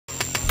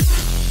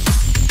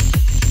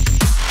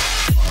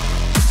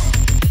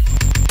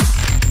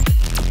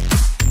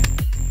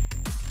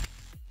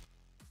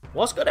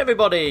What's good,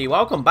 everybody?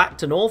 Welcome back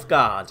to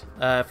Northgard.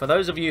 For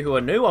those of you who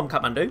are new, I'm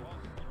Kathmandu,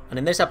 and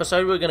in this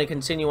episode we're going to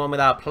continue on with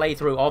our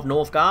playthrough of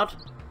Northgard.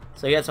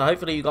 So yeah, so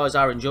hopefully you guys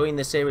are enjoying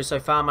this series so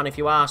far, man. If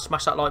you are,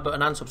 smash that like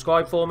button and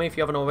subscribe for me if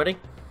you haven't already.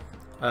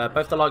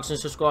 Both the likes and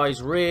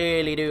subscribes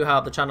really do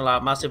help the channel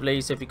out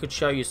massively, so if you could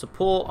show your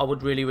support, I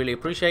would really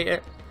appreciate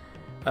it.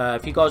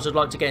 If you guys would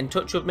like to get in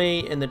touch with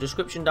me, in the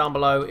description down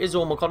below is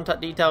all my contact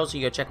details, so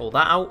you go check all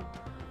that out.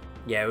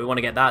 Yeah, we want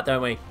to get that,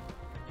 don't we?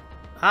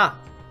 Ah.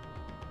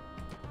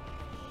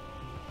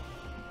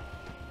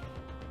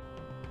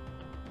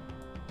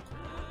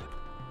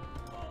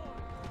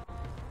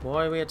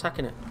 Why are we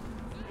attacking it?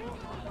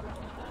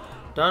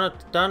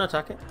 Don't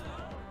attack it.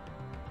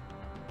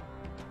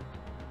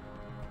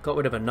 Got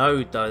rid of a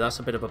node though, that's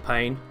a bit of a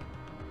pain.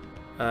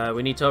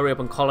 We need to hurry up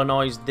and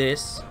colonise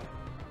this.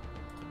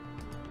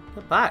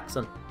 Get back,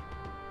 son.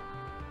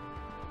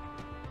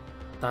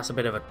 That's a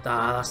bit of a...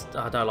 I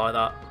don't like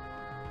that.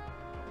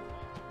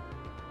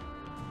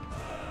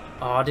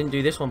 Oh, I didn't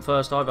do this one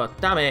first either.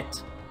 Damn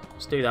it.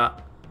 Let's do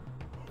that.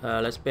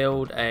 Let's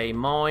build a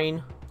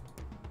mine.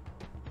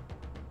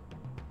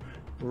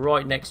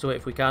 Right next to it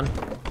if we can.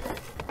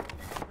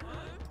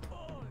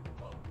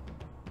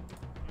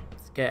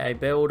 Let's get a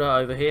builder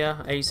over here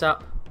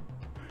ASAP.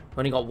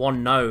 Only got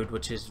one node,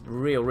 which is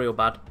real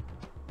bad.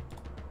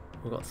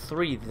 We've got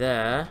 3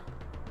 there.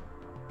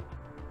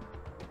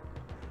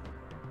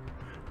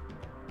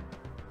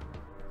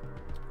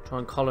 Try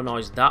and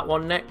colonise that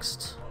one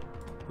next.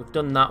 We've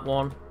done that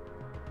one.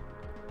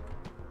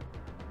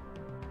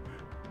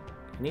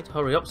 You need to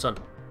hurry up, son.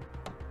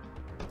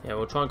 Yeah,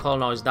 we'll try and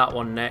colonise that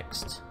one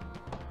next.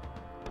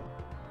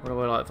 What do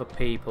we like for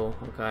people?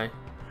 Okay.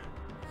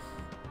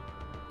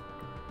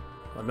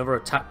 Another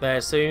attack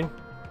there soon.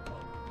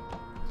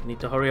 So need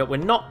to hurry up. We're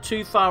not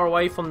too far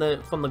away from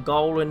the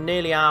goal. We're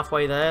nearly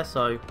halfway there,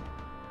 so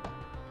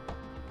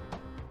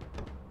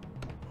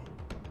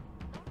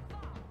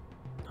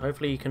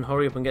hopefully you can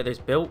hurry up and get this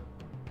built.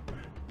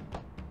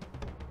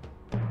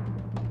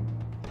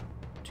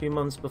 2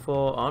 months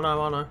before. Oh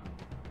no, I know.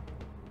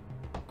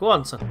 Go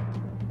on, son.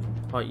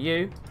 Right,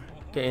 you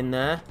get in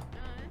there.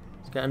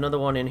 Let's get another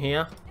one in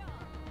here.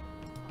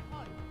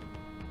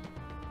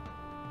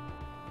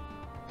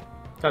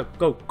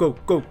 Go.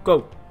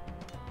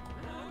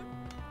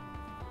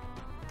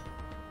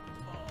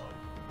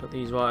 Put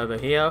these right over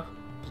here.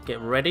 Just get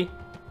ready.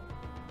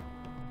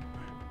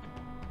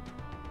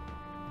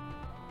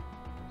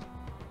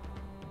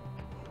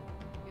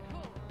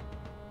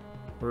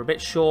 We're a bit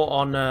short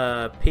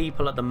on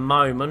people at the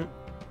moment.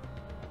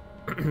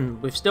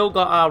 We've still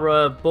got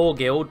our boar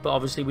guild, but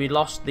obviously we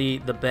lost the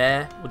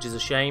bear, which is a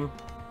shame.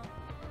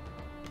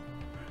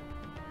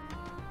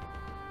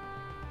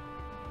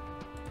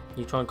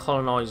 You try and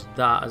colonise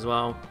that as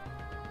well.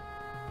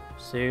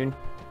 Soon.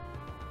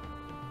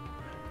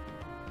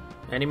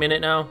 Any minute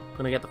now.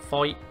 Gonna get the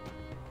fight.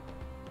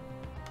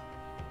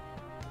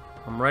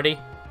 I'm ready.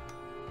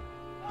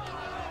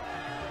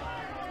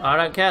 I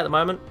don't care at the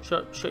moment.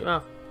 Shut your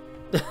mouth.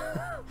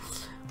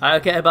 I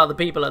don't care about the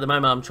people at the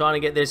moment. I'm trying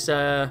to get this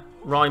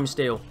rhyme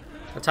steal.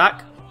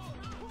 Attack.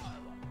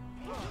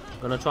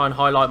 I'm gonna try and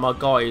highlight my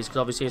guys, because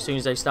obviously as soon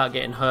as they start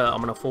getting hurt, I'm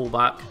gonna fall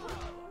back.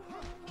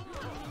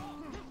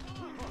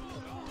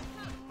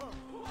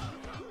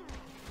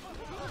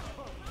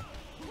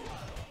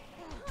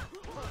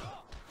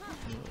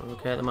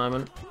 Okay at the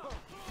moment.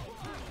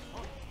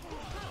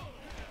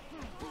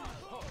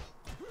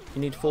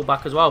 You need to fall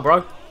back as well,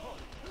 bro.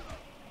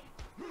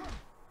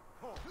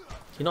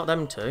 You're not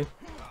them two.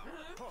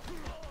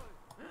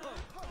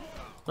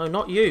 No,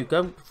 not you.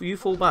 Go. You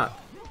fall back.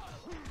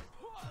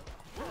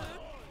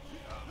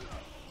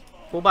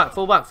 Fall back.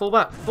 Fall back. Fall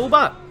back. Fall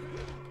back.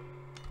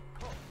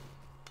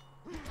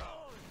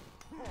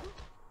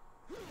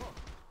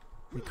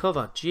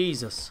 Recover.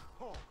 Jesus.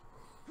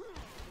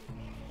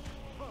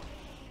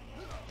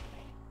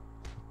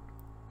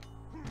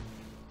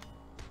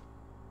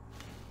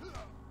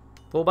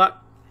 Fall back.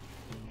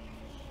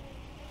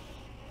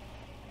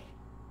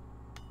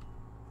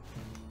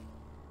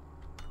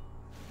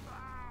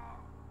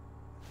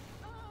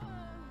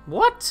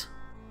 What?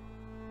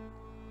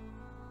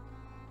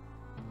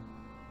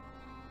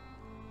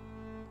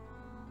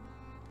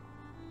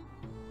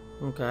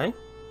 Okay.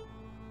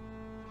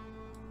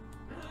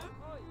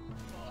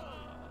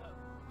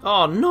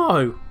 Oh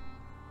no!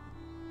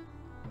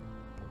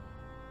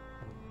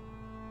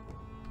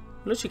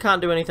 Literally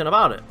can't do anything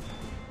about it.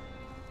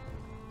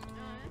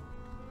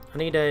 I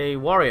need a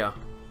warrior.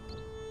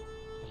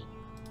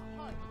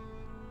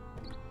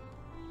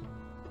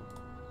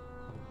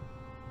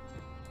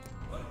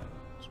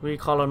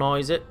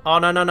 Recolonize it. Oh,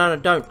 no,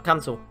 don't.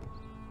 Cancel.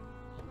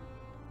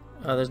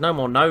 There's no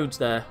more nodes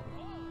there.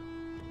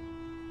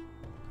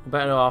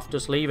 Better off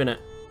just leaving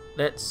it.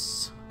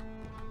 Let's...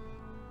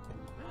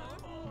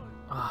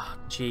 Ah,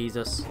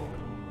 Jesus.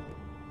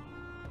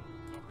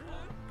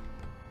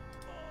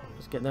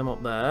 Let's get them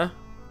up there.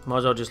 Might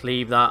as well just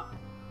leave that.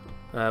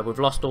 We've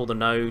lost all the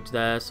nodes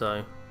there,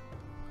 so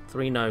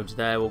 3 nodes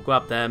there. We'll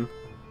grab them.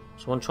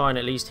 So I'm trying to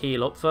at least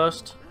heal up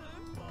first.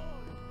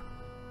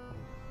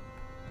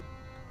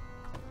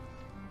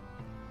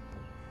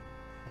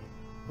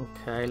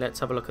 Okay, let's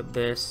have a look at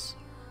this.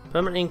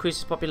 Permanently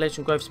increases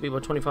population growth speed by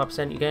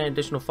 25%. You gain an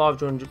additional 5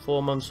 during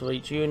 4 months for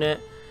each unit.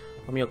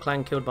 From your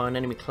clan killed by an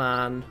enemy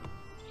clan.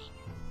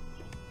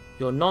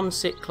 Your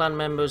non-sick clan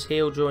members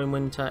heal during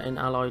winter in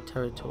allied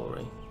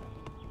territory.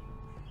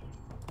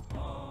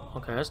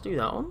 Okay, let's do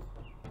that one.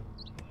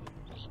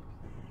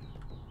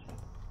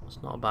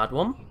 It's not a bad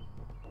one.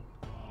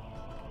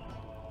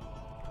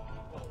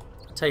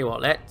 I'll tell you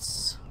what,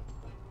 let's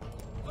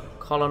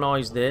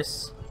colonize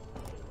this.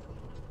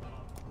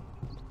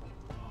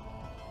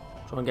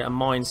 Try and get a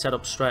mine set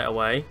up straight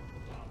away.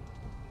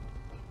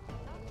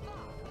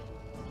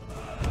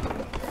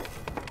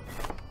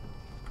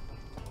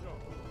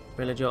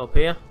 Villager up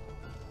here.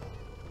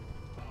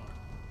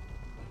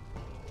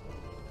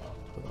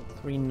 We've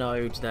got 3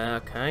 nodes there,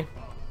 okay.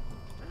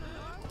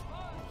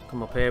 Let's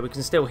come up here. We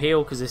can still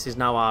heal because this is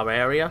now our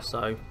area,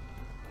 so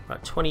we're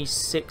at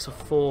 26 or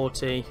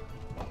 40.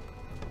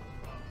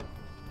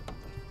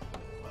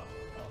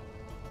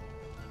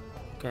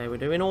 Okay, we're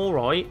doing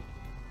alright.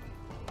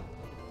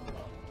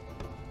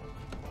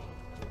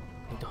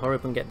 Need to hurry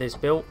up and get this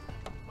built.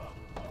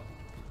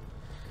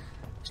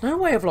 There's no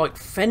way of like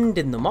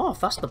fending them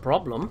off, that's the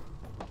problem.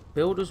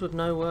 Builders with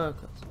no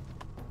workers.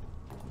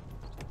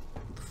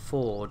 The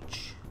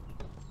forge.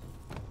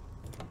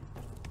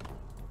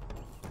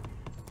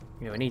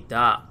 Yeah, we need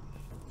that.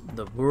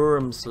 The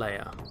worm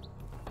slayer.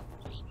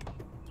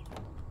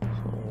 That's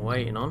what we're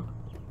waiting on.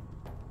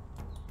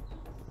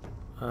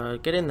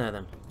 Get in there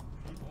then.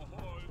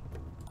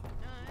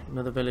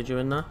 Another villager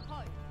in there.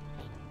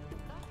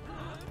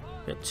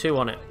 Get 2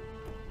 on it.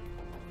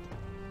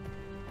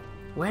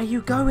 Where are you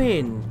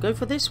going? Go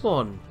for this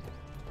one.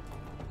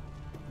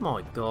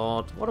 My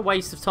god, what a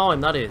waste of time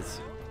that is.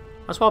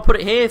 That's what I put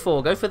it here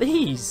for. Go for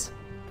these.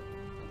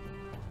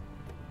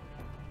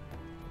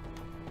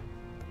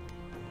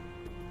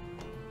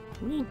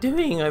 What are you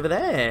doing over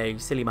there, you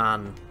silly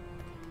man?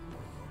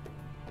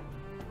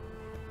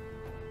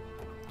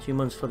 2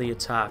 months for the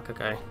attack,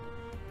 okay.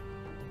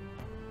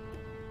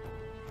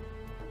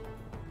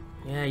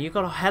 Yeah, you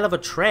got a hell of a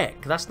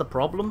trek. That's the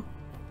problem.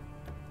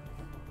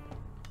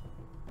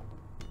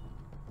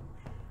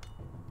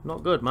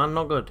 Not good, man.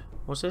 Not good.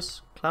 What's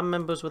this? Clan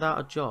members without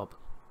a job.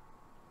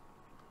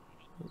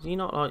 Is he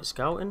not like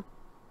scouting?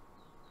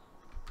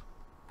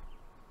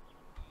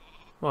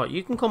 Right,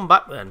 you can come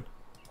back then.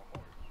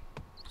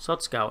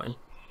 Sod scouting.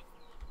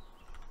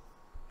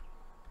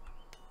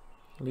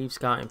 Leave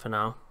scouting for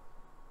now.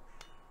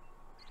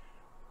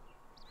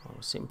 Oh,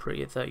 we're sitting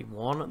pretty at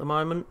 31 at the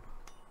moment.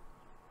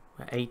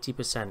 We're at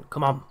 80%.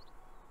 Come on.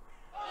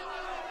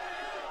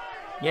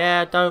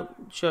 Yeah, don't.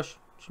 Shush.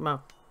 Shut your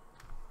mouth.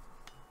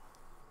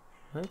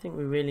 I don't think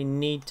we really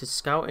need to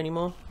scout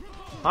anymore.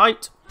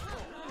 Height!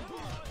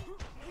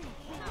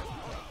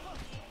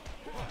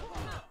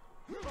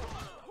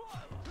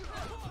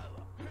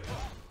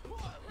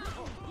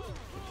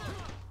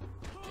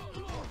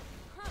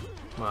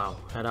 Wow,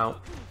 head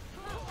out.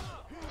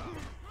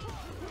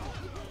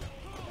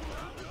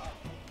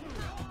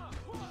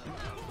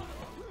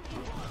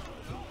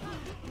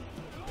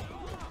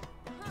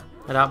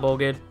 Head out,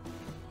 Borgid.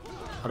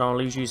 I don't want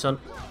to lose you, son.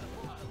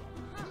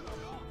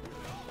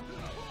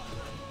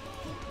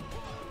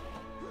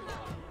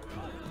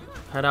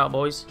 Head out,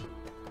 boys.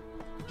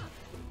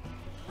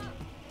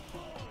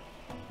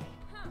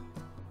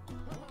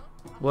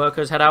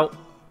 Workers, head out.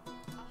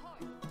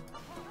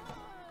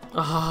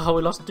 Oh,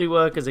 we lost 2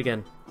 workers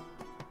again.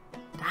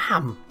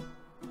 Damn.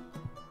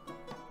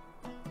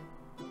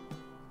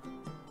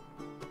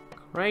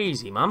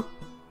 Crazy, man.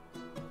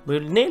 We're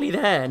nearly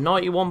there,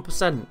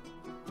 91%.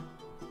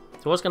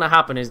 So what's going to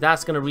happen is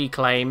that's going to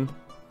reclaim.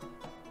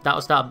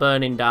 That'll start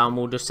burning down.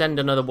 We'll just send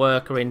another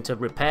worker in to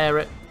repair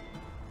it.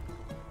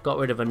 Got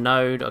rid of a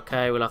node.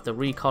 Okay, we'll have to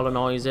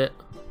recolonize it.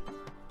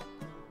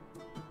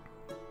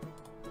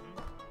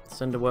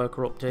 Send a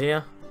worker up to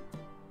here.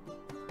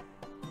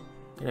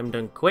 Get him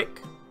done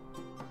quick.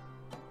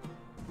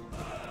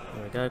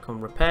 There we go.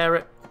 Come repair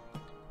it.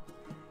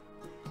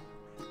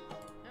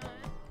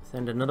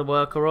 Send another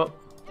worker up.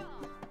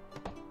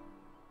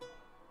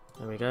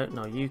 There we go.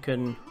 Now you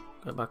can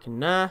go back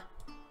in there.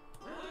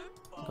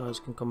 You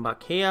guys can come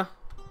back here.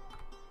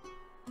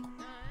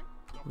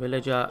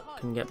 Villager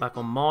can get back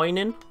on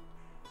mining.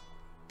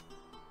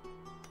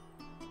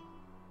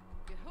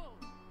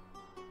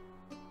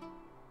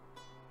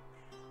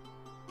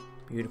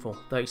 Beautiful.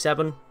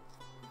 37.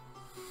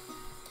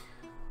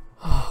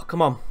 Oh,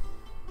 come on.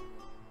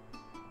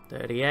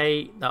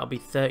 38. That'll be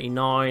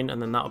 39,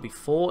 and then that'll be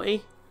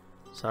 40.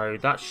 So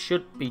that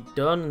should be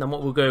done. And then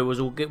what we'll do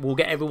is we'll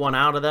get everyone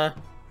out of there.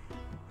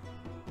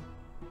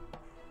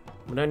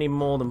 We don't need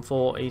more than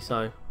 40,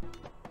 so.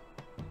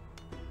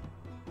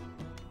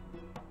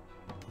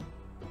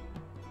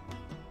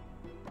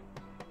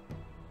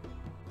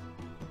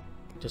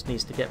 Just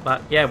needs to get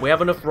back. Yeah, we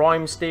have enough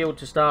rime steel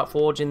to start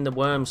forging the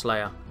Worm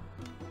Slayer.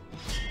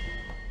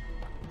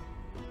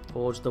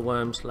 Forge the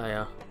Worm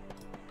Slayer.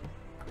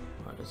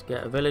 Right, let's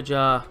get a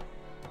villager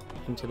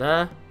into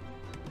there.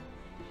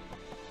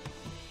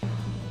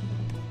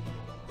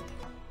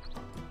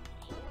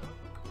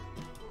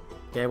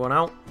 Get one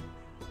out.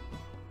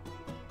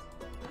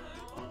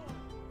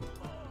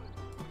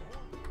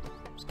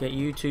 Let's get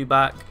you two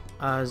back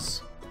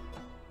as...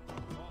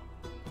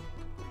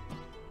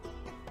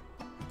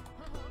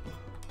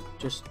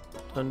 Just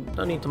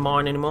don't need to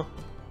mine anymore.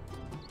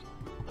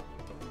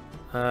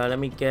 Let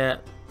me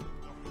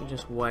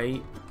just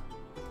wait.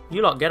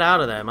 You lot get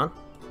out of there, man.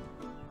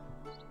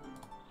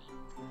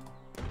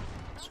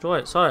 Destroy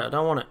it. Sorry, I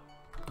don't want it.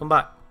 Come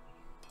back.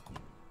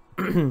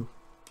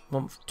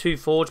 Want 2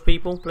 forge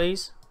people,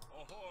 please.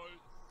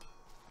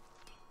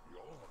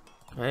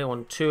 Okay, I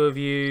want 2 of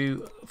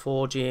you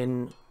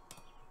forging.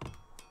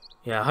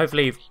 Yeah,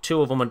 hopefully if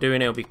 2 of them are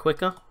doing it, it'll be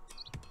quicker.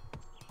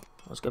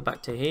 Let's go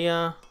back to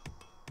here.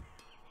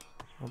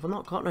 I've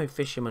not got no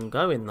fishermen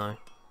going though.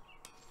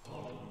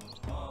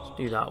 Let's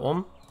do that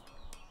one.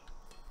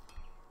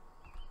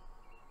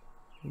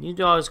 You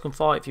guys can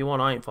fight if you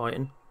want, I ain't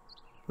fighting.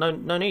 No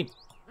need.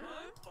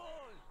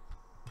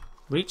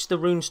 Reach the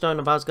runestone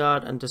of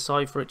Asgard and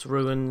decipher its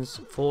ruins.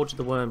 Forge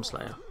the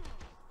Wormslayer.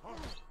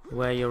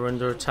 Where you're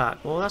under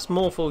attack. Well, that's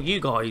more for you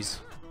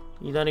guys.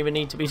 You don't even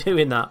need to be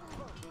doing that.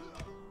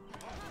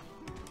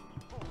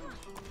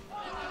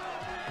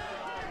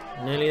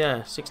 Nearly there.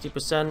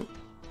 60%.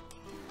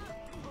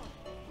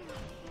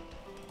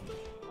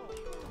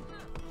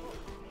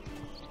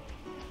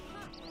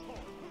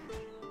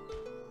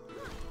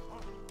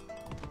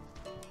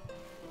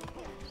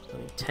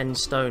 Only 10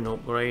 stone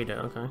upgrade.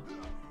 Okay.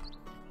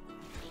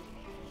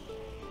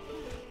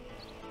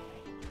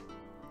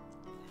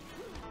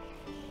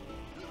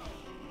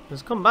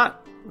 Let's come back.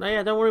 No,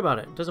 yeah, don't worry about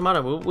it. Doesn't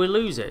matter. We'll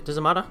lose it.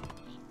 Doesn't matter.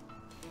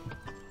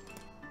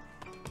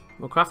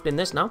 We're crafting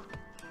this now.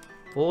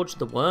 Forge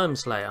the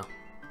Wormslayer.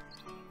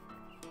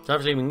 So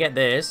obviously we can get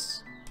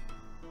this.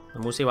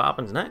 And we'll see what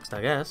happens next,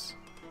 I guess.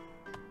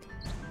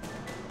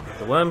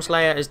 The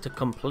Wormslayer is to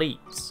complete.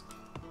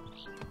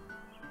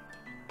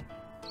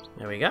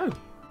 There we go.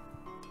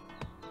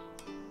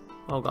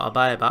 Oh, got a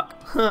bear back.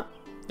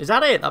 Is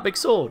that it? That big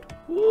sword?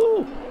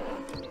 Woo!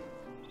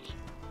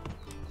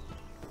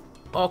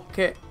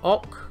 Okay,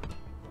 ok.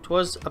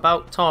 'Twas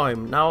about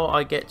time. Now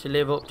I get to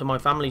live up to my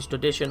family's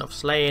tradition of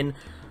slaying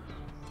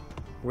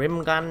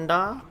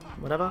Rimgandar?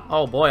 Whatever.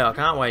 Oh boy, I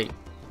can't wait.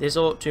 This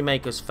ought to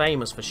make us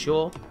famous for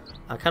sure.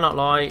 I cannot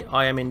lie,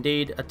 I am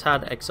indeed a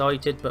tad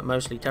excited, but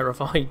mostly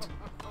terrified.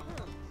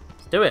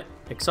 Let's do it.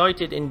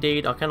 Excited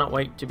indeed, I cannot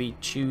wait to be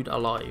chewed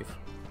alive.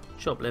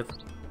 Shut up, Liv.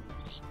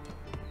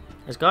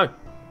 Let's go.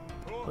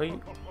 Wait.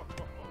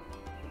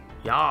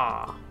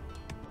 Yeah.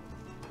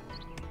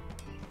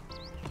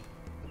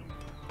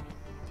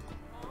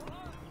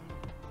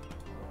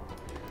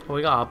 Oh,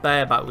 we got our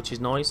bear back, which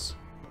is nice.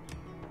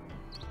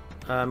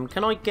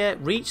 Can I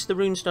reach the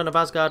runestone of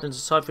Asgard and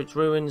decipher its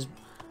ruins?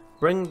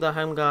 Bring the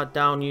Heimgard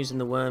down using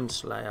the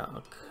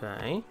Wormslayer.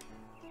 Okay.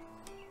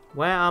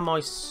 Where are my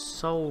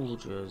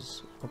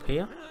soldiers? Up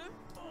here?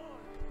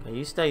 Okay,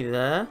 you stay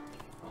there.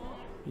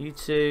 You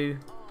two.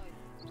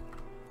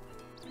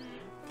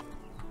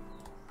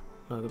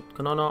 No,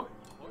 can I not?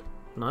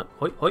 No.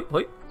 Hoi, hoi,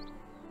 hoi.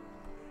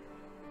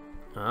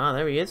 Ah,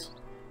 there he is.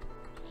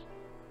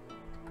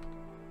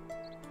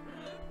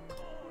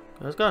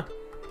 Let's go.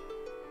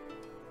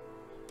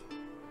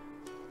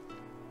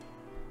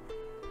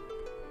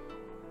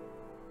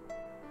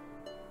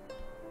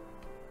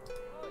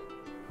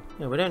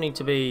 Yeah, we don't need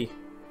to be...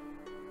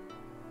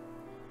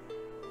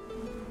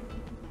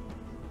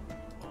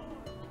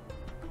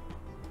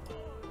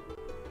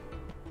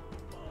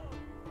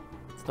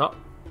 Stop.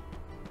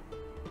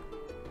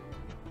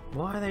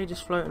 Why are they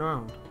just floating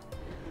around?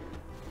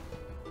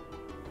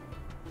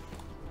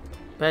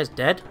 Bear's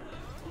dead.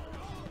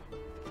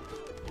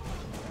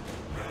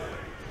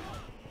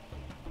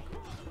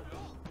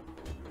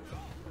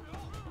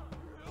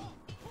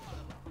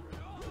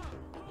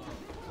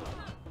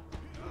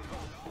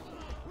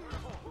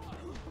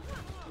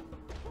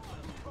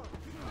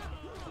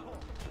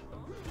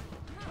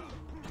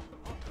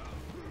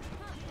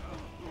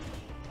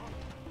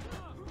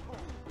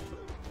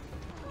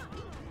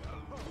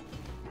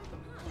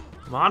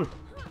 Come on.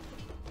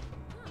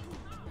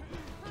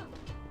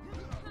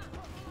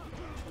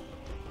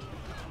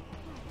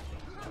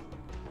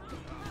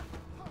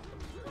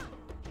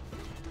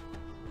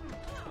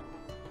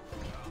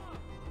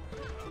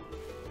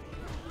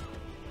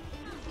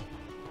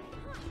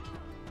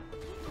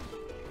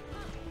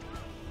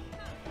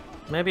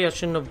 Maybe I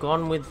shouldn't have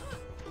gone with...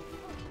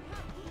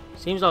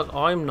 Seems like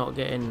I'm not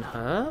getting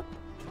hurt.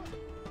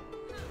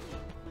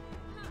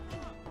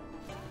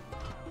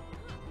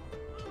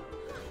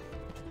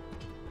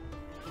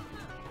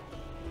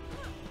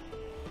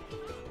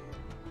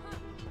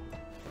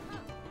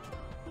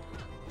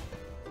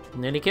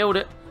 Nearly killed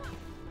it.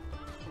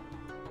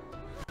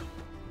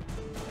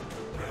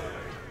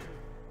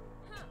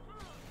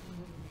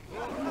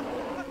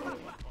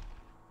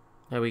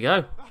 There we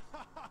go.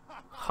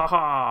 Ha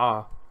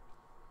ha.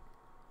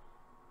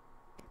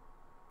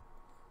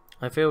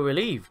 I feel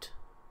relieved.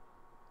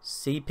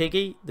 See,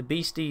 Piggy? The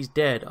beastie's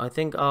dead. I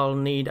think I'll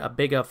need a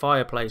bigger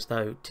fireplace,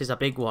 though. 'Tis a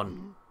big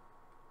one.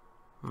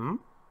 Hmm?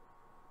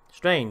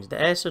 Strange, the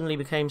air suddenly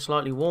became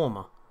slightly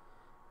warmer.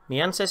 My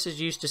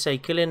ancestors used to say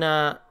killing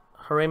a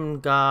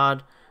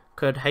Fimbulvinter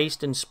could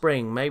hasten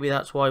spring. Maybe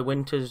that's why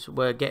winters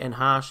were getting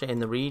harsher in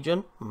the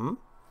region.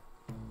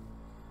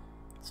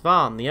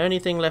 Svan, the only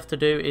thing left to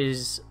do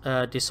is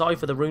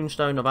decipher the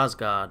runestone of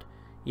Asgard.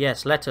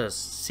 Yes, let us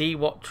see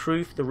what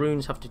truth the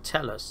runes have to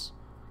tell us.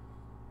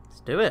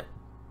 Let's do it.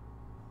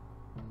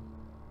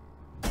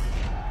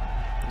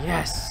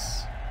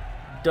 Yes!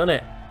 Done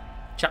it.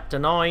 Chapter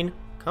 9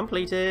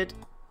 completed.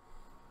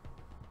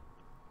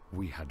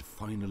 We had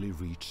finally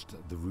reached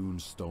the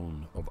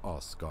runestone of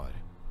Asgard.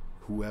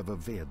 Whoever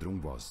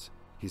Vedrung was,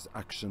 his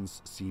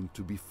actions seemed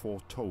to be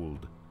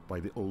foretold by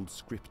the old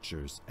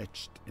scriptures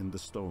etched in the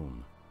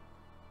stone.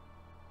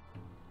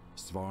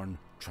 Svarn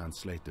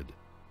translated,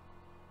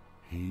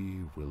 "He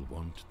will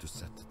want to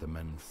set the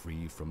men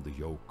free from the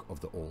yoke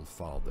of the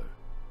All-Father,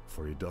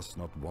 for he does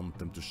not want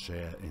them to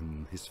share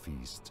in his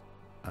feast,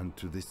 and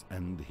to this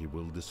end he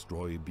will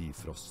destroy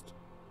Bifrost."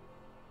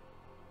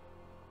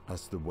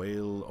 As the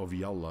wail of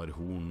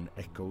Jallarhorn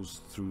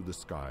echoes through the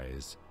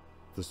skies,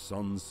 the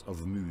sons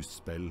of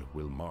Muspel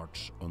will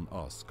march on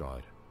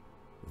Asgard.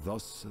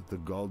 Thus the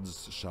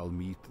gods shall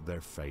meet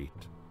their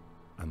fate,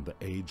 and the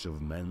age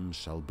of men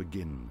shall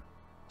begin,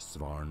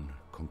 Svarn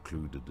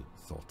concluded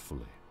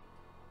thoughtfully.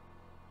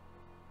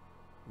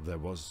 There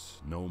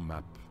was no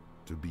map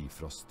to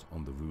Bifrost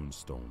on the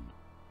runestone,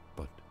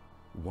 but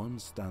one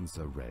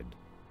stanza read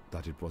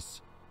that it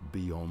was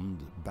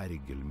beyond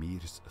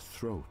Bergelmir's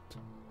throat.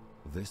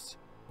 This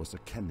was a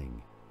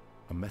kenning,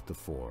 a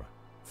metaphor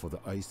for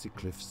the icy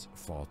cliffs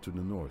far to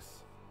the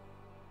north.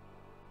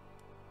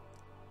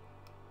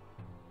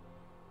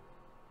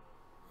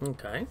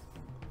 Okay.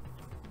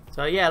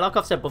 So yeah, like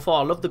I've said before,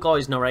 I love the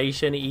guy's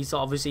narration. He's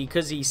obviously,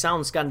 because he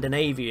sounds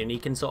Scandinavian, he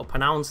can sort of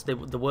pronounce the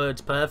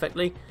words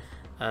perfectly.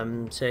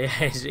 So yeah,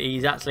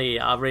 he's actually,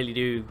 I really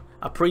do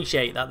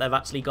appreciate that they've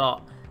actually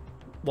got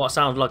what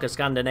sounds like a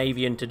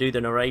Scandinavian to do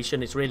the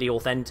narration. It's really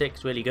authentic,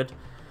 it's really good.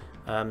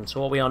 So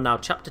what are we on now?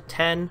 Chapter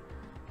 10,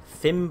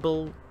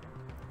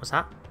 what's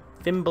that?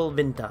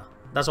 Fimbulvinter.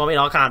 That's what I mean,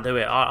 I can't do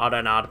it. I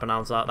don't know how to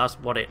pronounce that. That's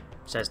what it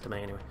says to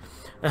me anyway.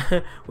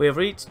 We have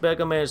reached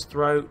Bergelmir's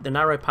throat, the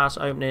narrow pass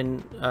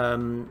opening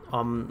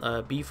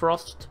on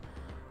Bifrost.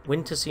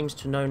 Winter seems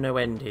to know no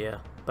end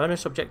here.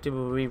 Bonus objective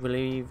will be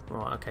relieved.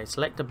 Right, okay,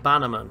 select a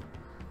bannerman.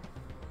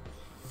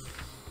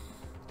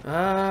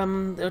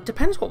 It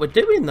depends what we're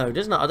doing though,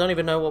 doesn't it? I don't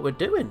even know what we're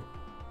doing.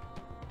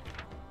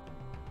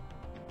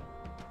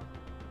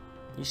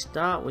 You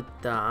start with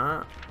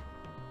that.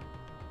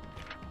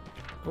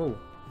 Oh,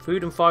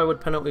 food and firewood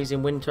penalties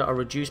in winter are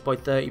reduced by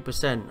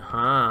 30%.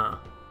 I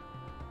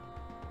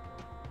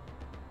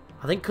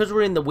think because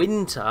we're in the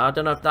winter, I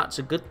don't know if that's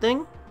a good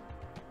thing.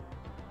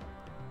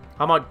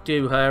 I might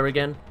do her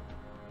again.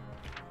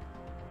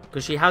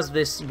 Because she has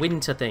this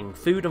winter thing.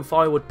 Food and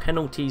firewood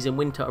penalties in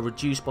winter are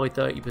reduced by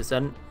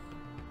 30%.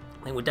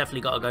 I think we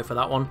definitely got to go for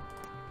that one.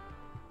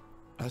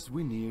 As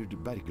we neared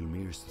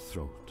Bergelmir's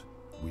throat,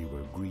 we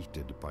were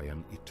greeted by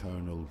an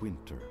eternal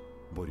winter.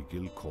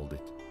 Borgil called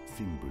it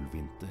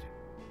Fimbulvinter,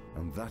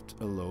 and that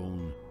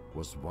alone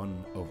was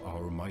one of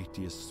our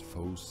mightiest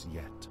foes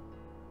yet.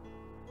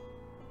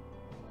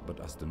 But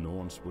as the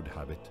Norns would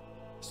have it,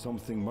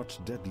 something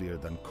much deadlier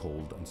than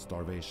cold and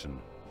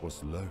starvation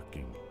was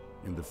lurking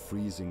in the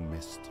freezing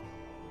mist.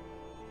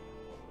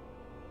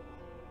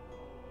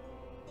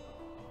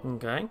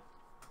 Okay.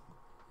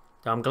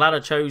 I'm glad I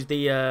chose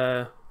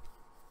the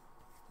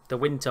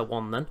winter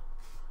one then.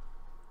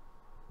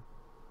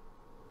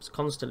 It's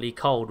constantly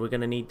cold. We're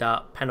going to need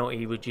that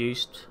penalty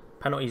reduced.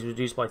 Penalties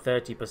reduced by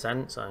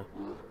 30%, so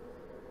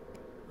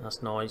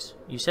that's nice.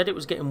 You said it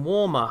was getting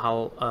warmer,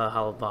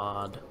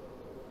 Halvard.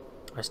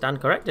 I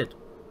stand corrected.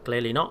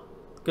 Clearly not.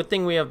 Good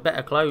thing we have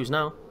better clothes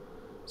now.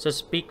 So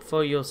speak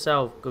for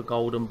yourself, good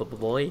golden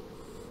boy.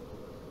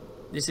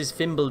 This is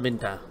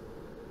Fimbulvinter.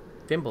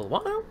 Fimbul,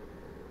 what now?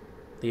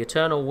 The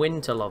eternal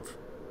winter, love.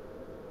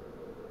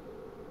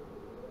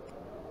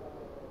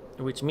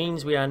 Which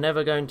means we are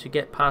never going to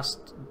get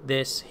past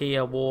this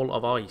here wall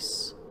of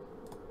ice.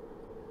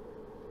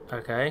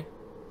 Okay.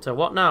 So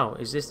what now?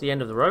 Is this the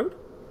end of the road?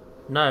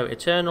 No,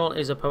 eternal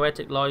is a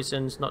poetic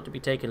license not to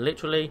be taken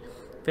literally.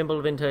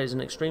 Fimbulvinter is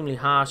an extremely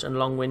harsh and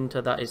long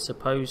winter that is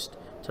supposed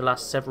to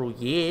last several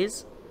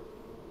years.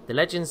 The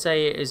legends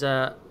say it is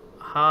a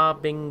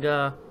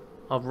harbinger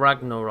of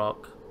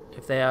Ragnarok.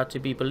 If they are to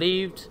be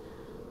believed,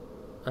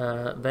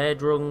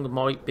 Vedrung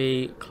might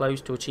be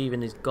close to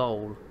achieving his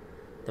goal.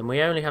 Then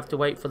we only have to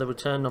wait for the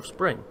return of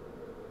spring.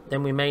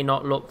 Then we may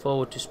not look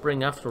forward to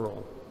spring after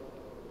all.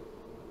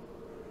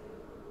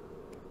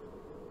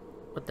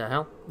 What the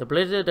hell? The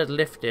blizzard had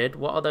lifted.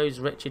 What are those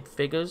wretched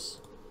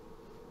figures?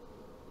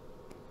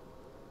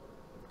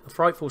 A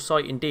frightful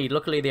sight indeed.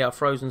 Luckily they are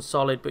frozen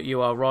solid, but you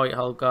are right,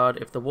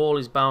 Helgard. If the wall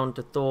is bound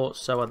to thaw,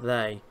 so are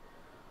they.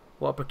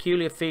 What a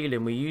peculiar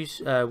feeling. We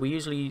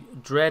usually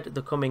dread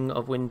the coming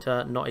of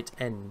winter, not its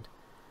end.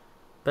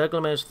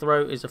 Bergelmir's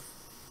throat is a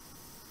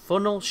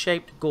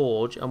funnel-shaped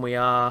gorge, and we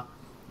are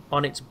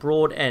on its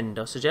broad end.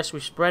 I suggest we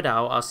spread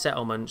out our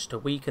settlements to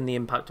weaken the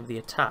impact of the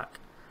attack.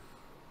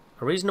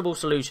 A reasonable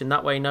solution,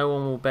 that way no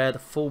one will bear the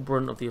full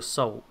brunt of the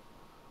assault.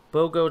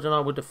 Burgold and I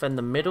will defend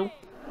the middle.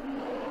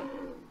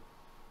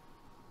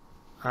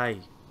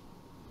 Hey.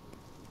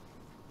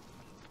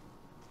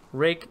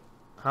 Rig,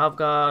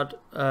 Halvard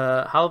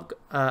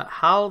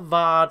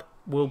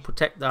will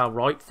protect our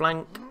right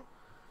flank,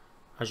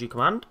 as you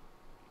command.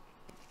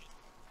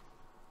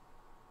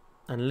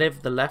 And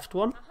Liv the left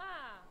one.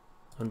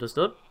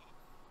 Understood.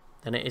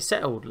 Then it is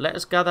settled. Let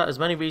us gather as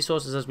many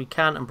resources as we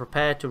can and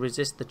prepare to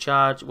resist the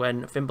charge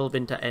when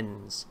Fimbulvinter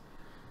ends.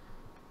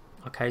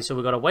 Okay, so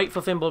we've got to wait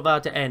for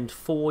Fimbulvinter to end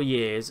 4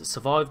 years.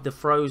 Survive the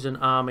frozen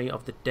army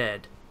of the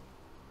dead.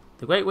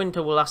 The Great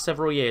Winter will last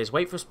several years.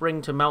 Wait for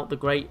spring to melt the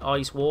Great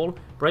Ice Wall.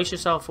 Brace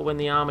yourself for when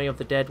the army of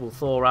the dead will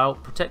thaw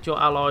out. Protect your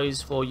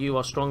allies, for you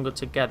are stronger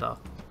together.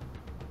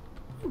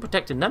 I'm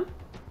protecting them.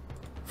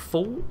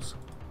 Fools.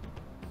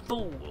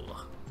 Fool.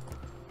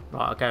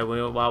 Right, okay,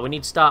 well, we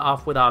need to start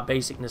off with our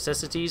basic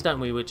necessities,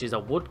 don't we? Which is a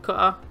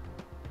woodcutter.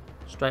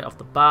 Straight off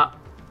the bat.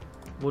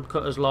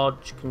 Woodcutter's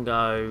Lodge can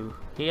go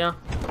here.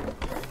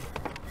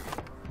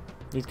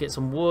 Need to get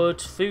some wood.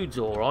 Food's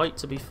alright,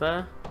 to be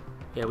fair.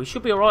 Yeah, we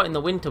should be alright in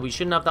the winter. We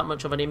shouldn't have that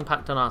much of an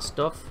impact on our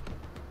stuff.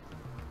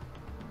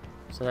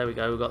 So there we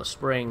go, we've got a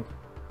spring.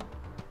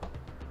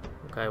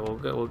 Okay,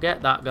 we'll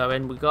get that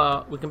going. We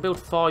can build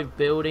 5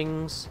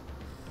 buildings.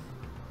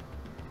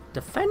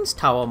 Defense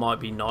tower might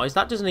be nice.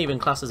 That doesn't even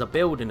class as a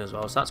building as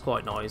well, so that's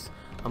quite nice.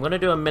 I'm going to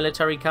do a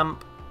military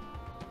camp.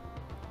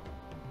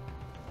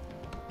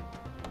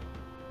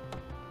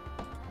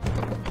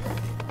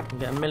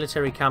 Get a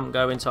military camp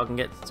going so I can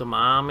get some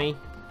army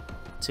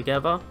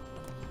together.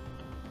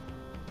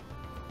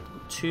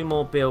 2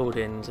 more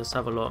buildings. Let's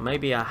have a look.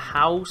 Maybe a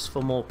house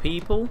for more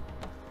people.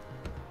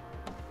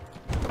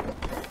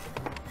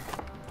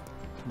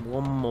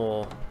 1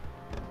 more.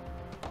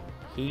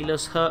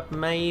 Healer's hut,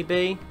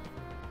 maybe.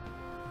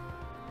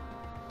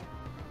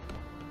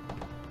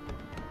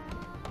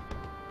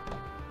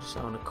 Just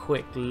on a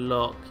quick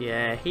look.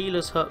 Yeah,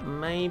 healer's hut,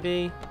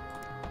 maybe.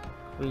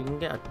 We can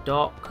get a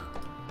dock.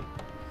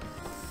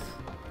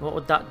 What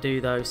would that do,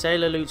 though?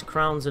 Sailor loots,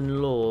 crowns,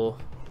 and lore.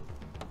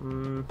 I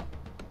don't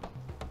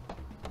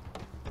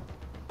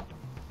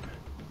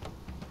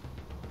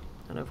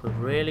know if we're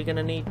really going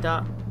to need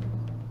that.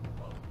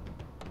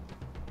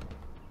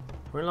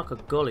 We're in like a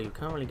gully. We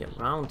can't really get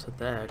round to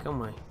there, can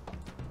we?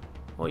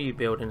 What are you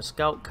building? A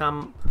scout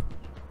camp?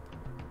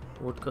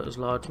 Woodcutter's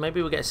Lodge.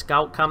 Maybe we'll get a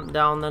scout camp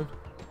down then.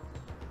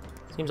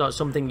 Seems like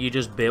something you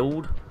just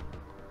build.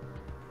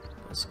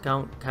 A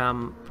scout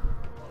camp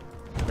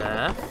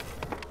there.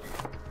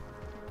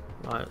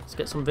 Right, let's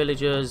get some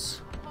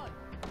villagers.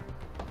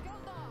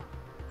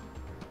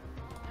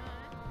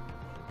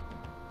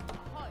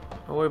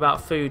 Don't worry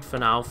about food for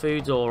now.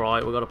 Food's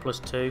alright. We've got a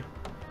 +2.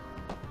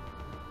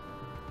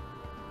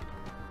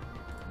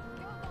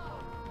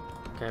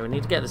 Okay, we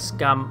need to get the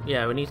scamp.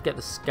 Yeah, we need to get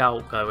the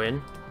scout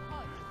going.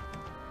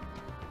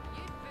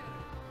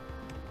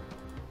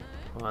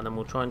 Right, and then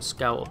we'll try and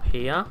scout up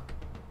here.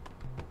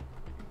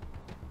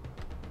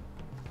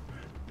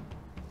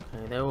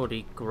 Okay, they're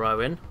already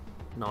growing.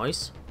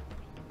 Nice.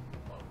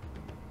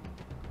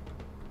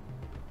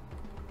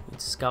 Need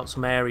to scout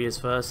some areas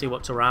first, see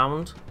what's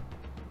around.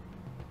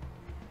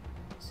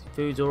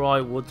 Food's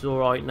alright, wood's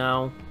alright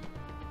now.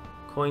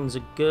 Coins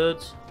are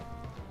good.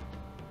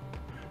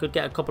 Could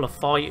get a couple of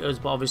fighters,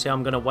 but obviously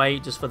I'm going to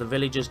wait just for the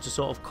villagers to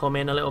sort of come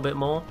in a little bit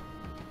more.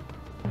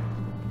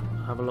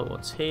 Have a look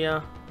what's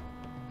here.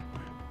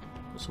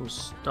 Got some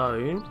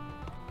stone.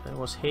 Okay,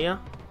 what's here?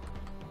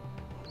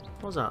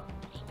 What's that?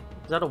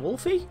 Is that a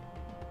wolfie?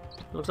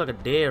 Looks like a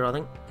deer, I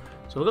think.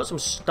 So we've got some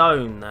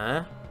stone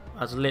there.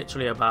 That's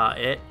literally about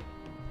it.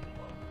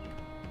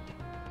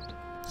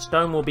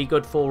 Stone will be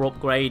good for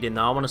upgrading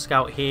though. I want to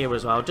scout here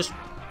as well. Just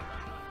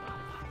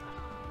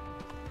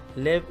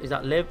Liv, is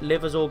that Liv?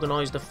 Liv has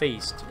organised a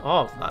feast.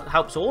 Oh, that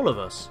helps all of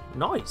us.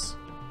 Nice.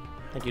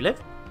 Thank you,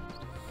 Liv.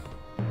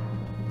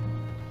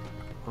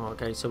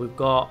 Okay, so we've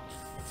got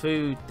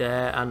food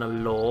there and a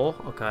lore.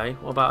 Okay,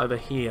 what about over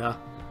here?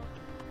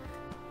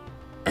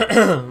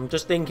 I'm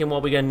just thinking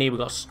what we're going to need. We've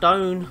got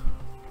stone.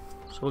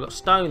 So we've got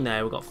stone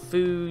there. We've got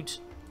food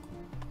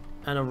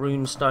and a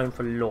rune stone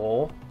for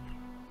lore.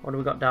 What do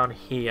we got down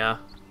here?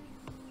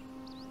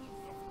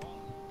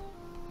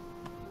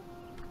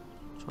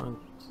 Try and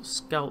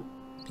scout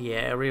the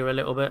area a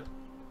little bit.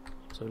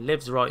 So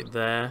Liv's right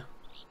there.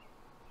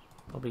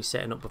 Probably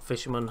setting up a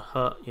fisherman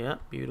hut. Yeah,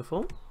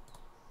 beautiful.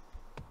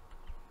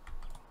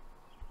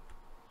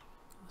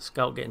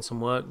 Scout getting some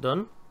work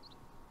done.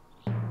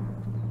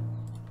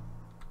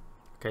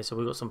 Okay, so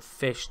we've got some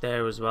fish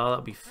there as well.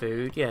 That'll be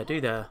food. Yeah,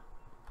 do there.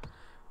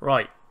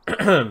 Right.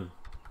 So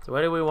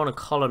where do we want to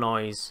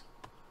colonise?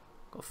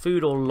 Got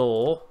food or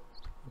lore?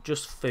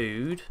 Just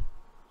food.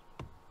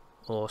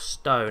 Or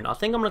stone. I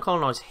think I'm going to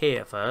colonise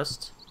here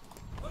first.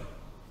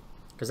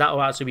 Because that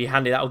will actually be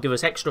handy. That will give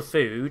us extra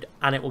food.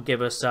 And it will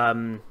give us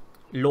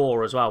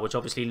lore as well. Which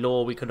obviously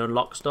lore we can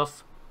unlock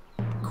stuff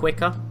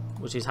quicker.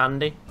 which is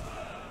handy.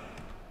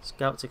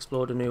 Scouts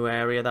explored a new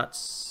area.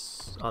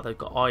 That's... oh, they've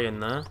got iron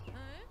there.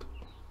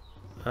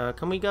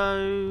 Can we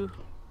go...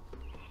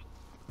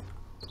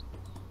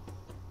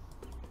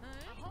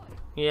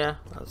 yeah,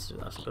 that's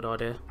a good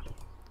idea.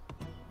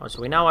 Right,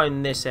 so we now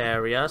own this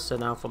area. So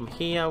now from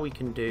here we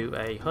can do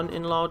a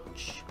hunting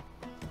lodge.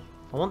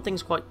 I want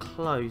things quite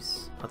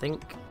close, I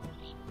think.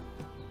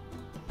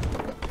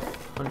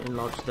 Hunting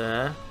lodge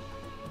there.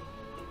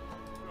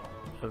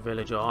 A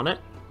villager on it.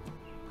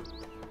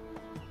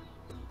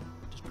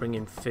 Just bring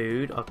in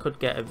food. I could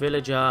get a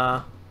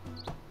villager.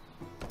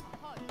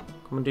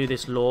 Come and do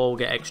this lore. We'll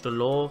get extra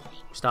lore.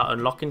 Start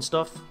unlocking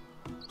stuff.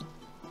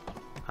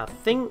 I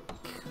think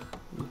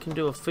we can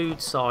do a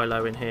food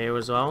silo in here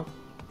as well.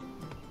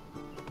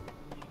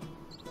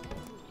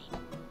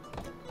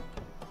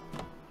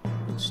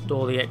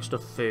 Store the extra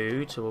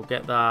food, so we'll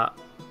get that.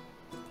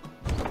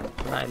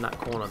 Put that in that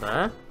corner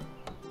there.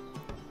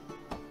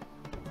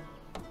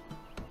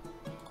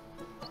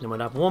 Then we'll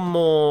have one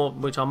more,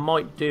 which I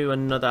might do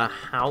another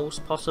house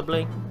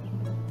possibly.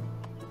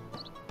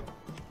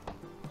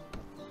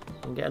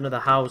 And get another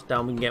house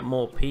down, we can get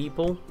more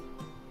people.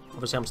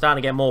 Obviously I'm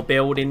starting to get more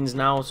buildings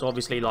now, so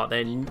obviously like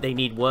they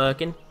need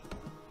working.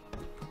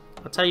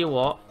 I'll tell you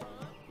what,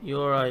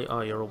 you're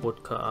a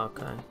woodcutter,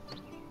 okay.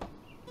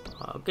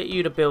 I'll get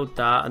you to build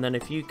that, and then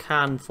if you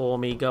can for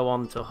me, go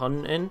on to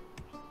hunting.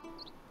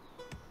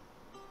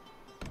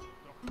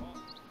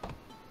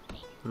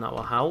 And that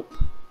will help.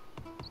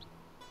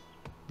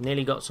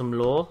 Nearly got some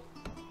lore.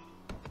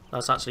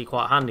 That's actually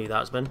quite handy,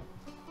 that's been.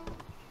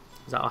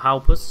 That'll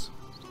help us.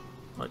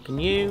 Right, can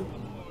you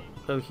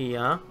go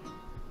here?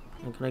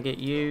 And can I get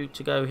you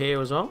to go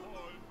here as well?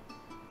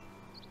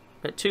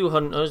 Get 2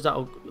 hunters,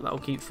 that'll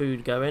keep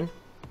food going.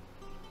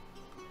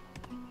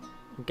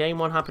 Gain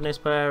 1 happiness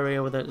per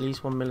area with at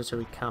least 1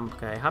 military camp.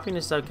 Okay,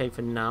 happiness is okay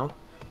for now.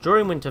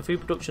 During winter, food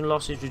production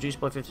loss is reduced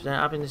by 50%.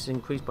 Happiness is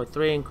increased by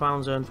 3 and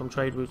crowns earned from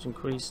trade routes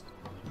increased.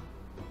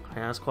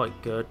 Okay, that's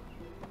quite good.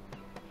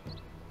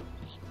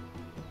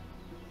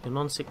 Your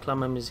non-sick clan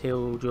members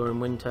heal during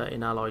winter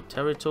in allied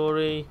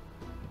territory.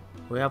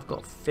 We have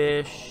got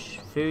fish.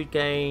 Food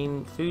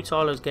gain. Food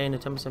silos gain a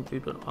 10%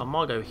 food, but I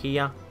might go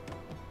here.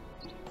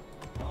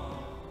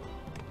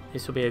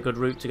 This will be a good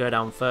route to go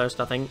down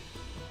first, I think.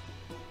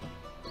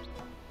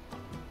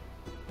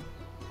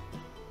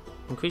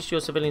 Increase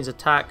your civilians'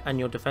 attack and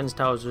your defense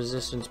tower's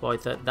resistance by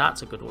 30.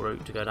 That's a good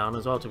route to go down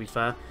as well, to be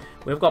fair.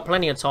 We've got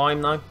plenty of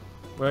time though.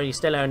 We're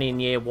still only in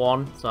year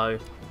 1, so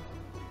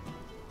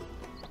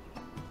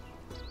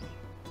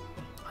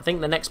I think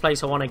the next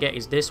place I want to get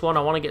is this one.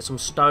 I want to get some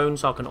stone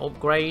so I can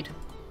upgrade.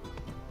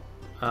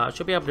 I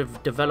should be able to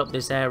develop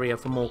this area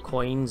for more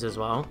coins as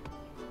well.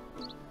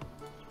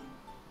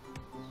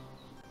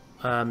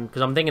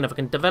 Because I'm thinking if I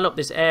can develop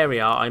this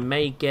area, I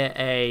may get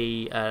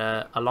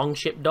a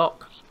longship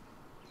dock.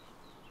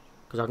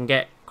 Because I can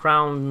get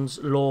crowns,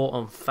 lore,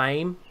 and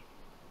fame.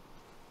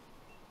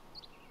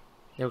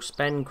 They'll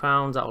spend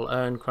crowns, that will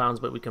earn crowns,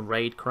 but we can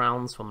raid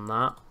crowns from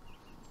that.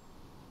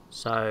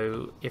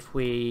 So if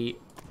we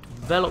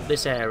develop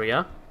this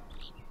area,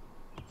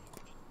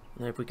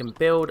 and if we can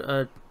build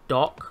a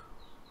dock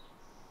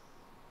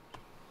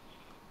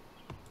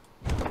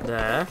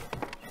there.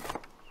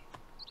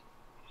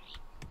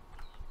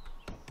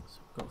 So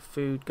we've got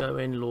food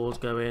going, laws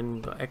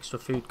going, got extra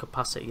food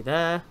capacity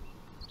there.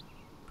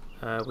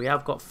 We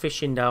have got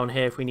fishing down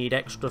here if we need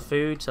extra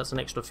food, so that's an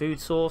extra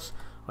food source.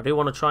 I do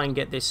want to try and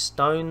get this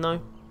stone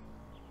though.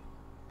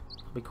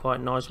 That'll be quite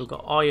nice. We've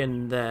got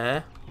iron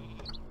there.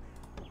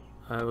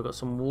 We've got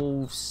some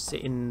wolves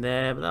sitting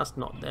there, but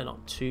they're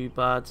not too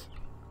bad.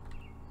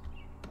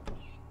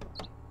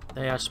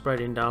 They are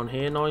spreading down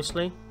here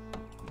nicely.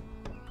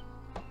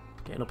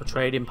 Getting up a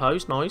trading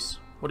post, nice.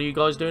 What are you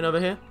guys doing over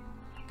here?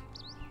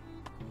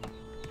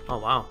 Oh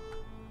wow.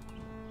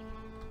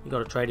 You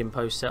got a trading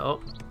post set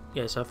up.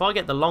 Yeah, so if I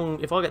get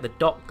the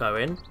dock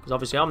going, because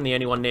obviously I'm the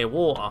only one near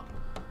water.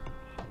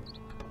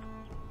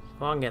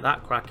 If I can get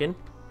that cracking.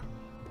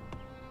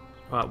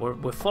 Right,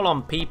 we're full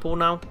on people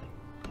now.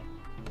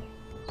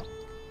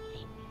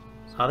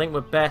 So I think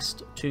we're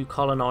best to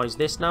colonise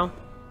this now.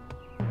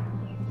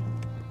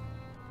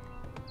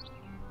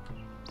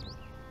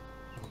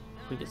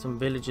 We get some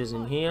villagers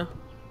in here.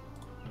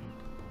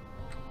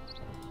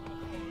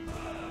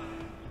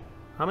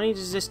 How many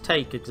does this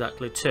take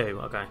exactly? 2,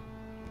 okay.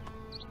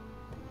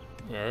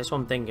 Yeah, that's what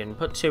I'm thinking.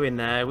 Put 2 in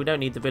there. We don't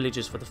need the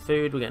villagers for the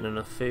food. We're getting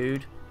enough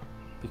food.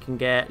 We can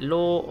get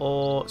law,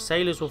 or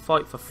sailors will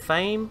fight for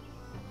fame.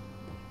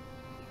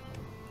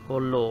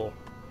 Or law.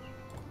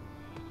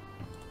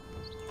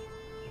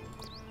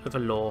 With a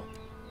law.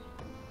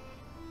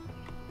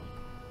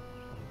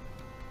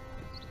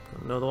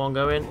 Another one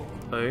going.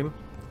 Boom.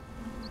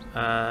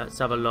 Let's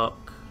have a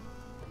look.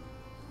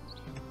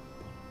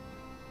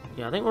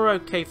 Yeah, I think we're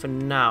okay for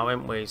now,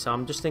 aren't we? So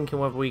I'm just thinking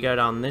whether we go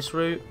down this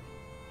route.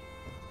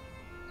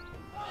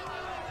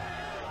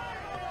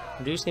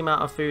 Reduce the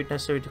amount of food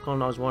necessary to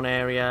colonise one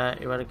area.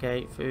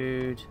 Eradicate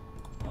food.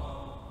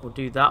 We'll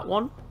do that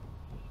one.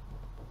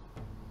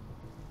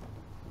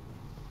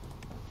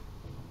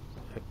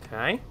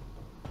 Okay.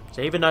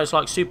 So even though it's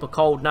like super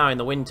cold now in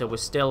the winter, we're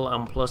still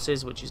on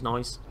pluses, which is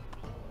nice.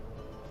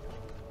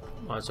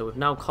 Right, so we've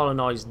now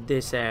colonised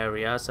this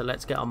area, so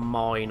let's get a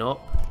mine up.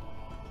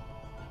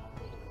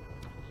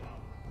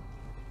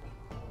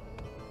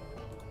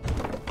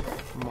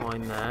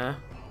 Mine there.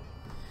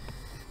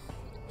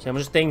 So I'm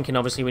just thinking,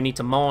 obviously we need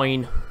to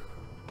mine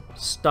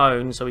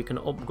stone so we can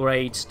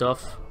upgrade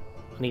stuff.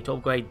 I need to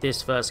upgrade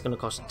this first, it's going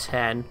to cost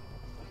 10.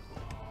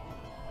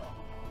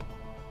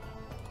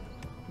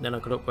 Then I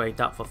could upgrade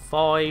that for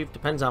 5.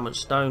 Depends how much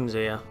stone's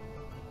here.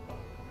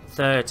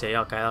 30,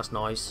 okay, that's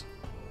nice.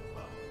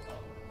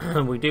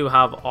 We do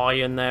have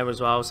iron there as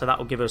well, so that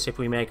will give us, if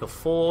we make a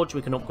forge,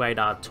 we can upgrade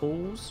our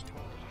tools.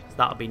 So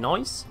that'll be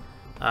nice.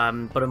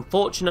 But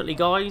unfortunately,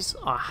 guys,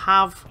 I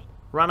have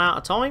run out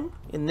of time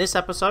in this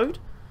episode.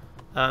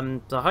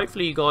 So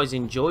hopefully you guys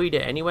enjoyed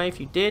it anyway. If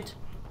you did,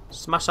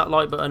 smash that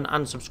like button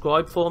and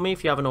subscribe for me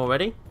if you haven't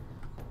already.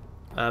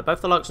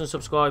 Both the likes and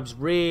subscribes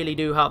really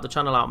do help the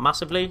channel out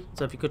massively.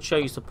 So if you could show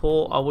your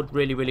support, I would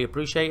really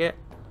appreciate it.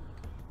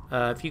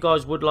 If you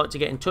guys would like to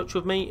get in touch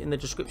with me, in the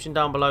description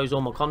down below is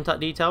all my contact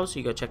details, so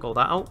you go check all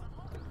that out.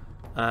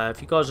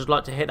 If you guys would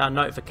like to hit that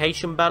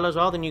notification bell as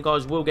well, then you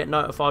guys will get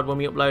notified when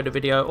we upload a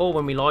video or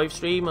when we live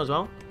stream as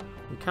well.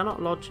 We cannot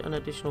lodge an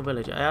additional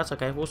villager. Yeah, that's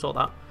okay, we'll sort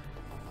that.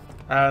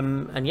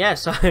 And yeah,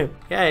 so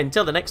yeah,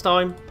 until the next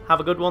time, have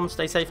a good one,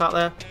 stay safe out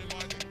there.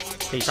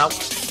 Peace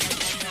out.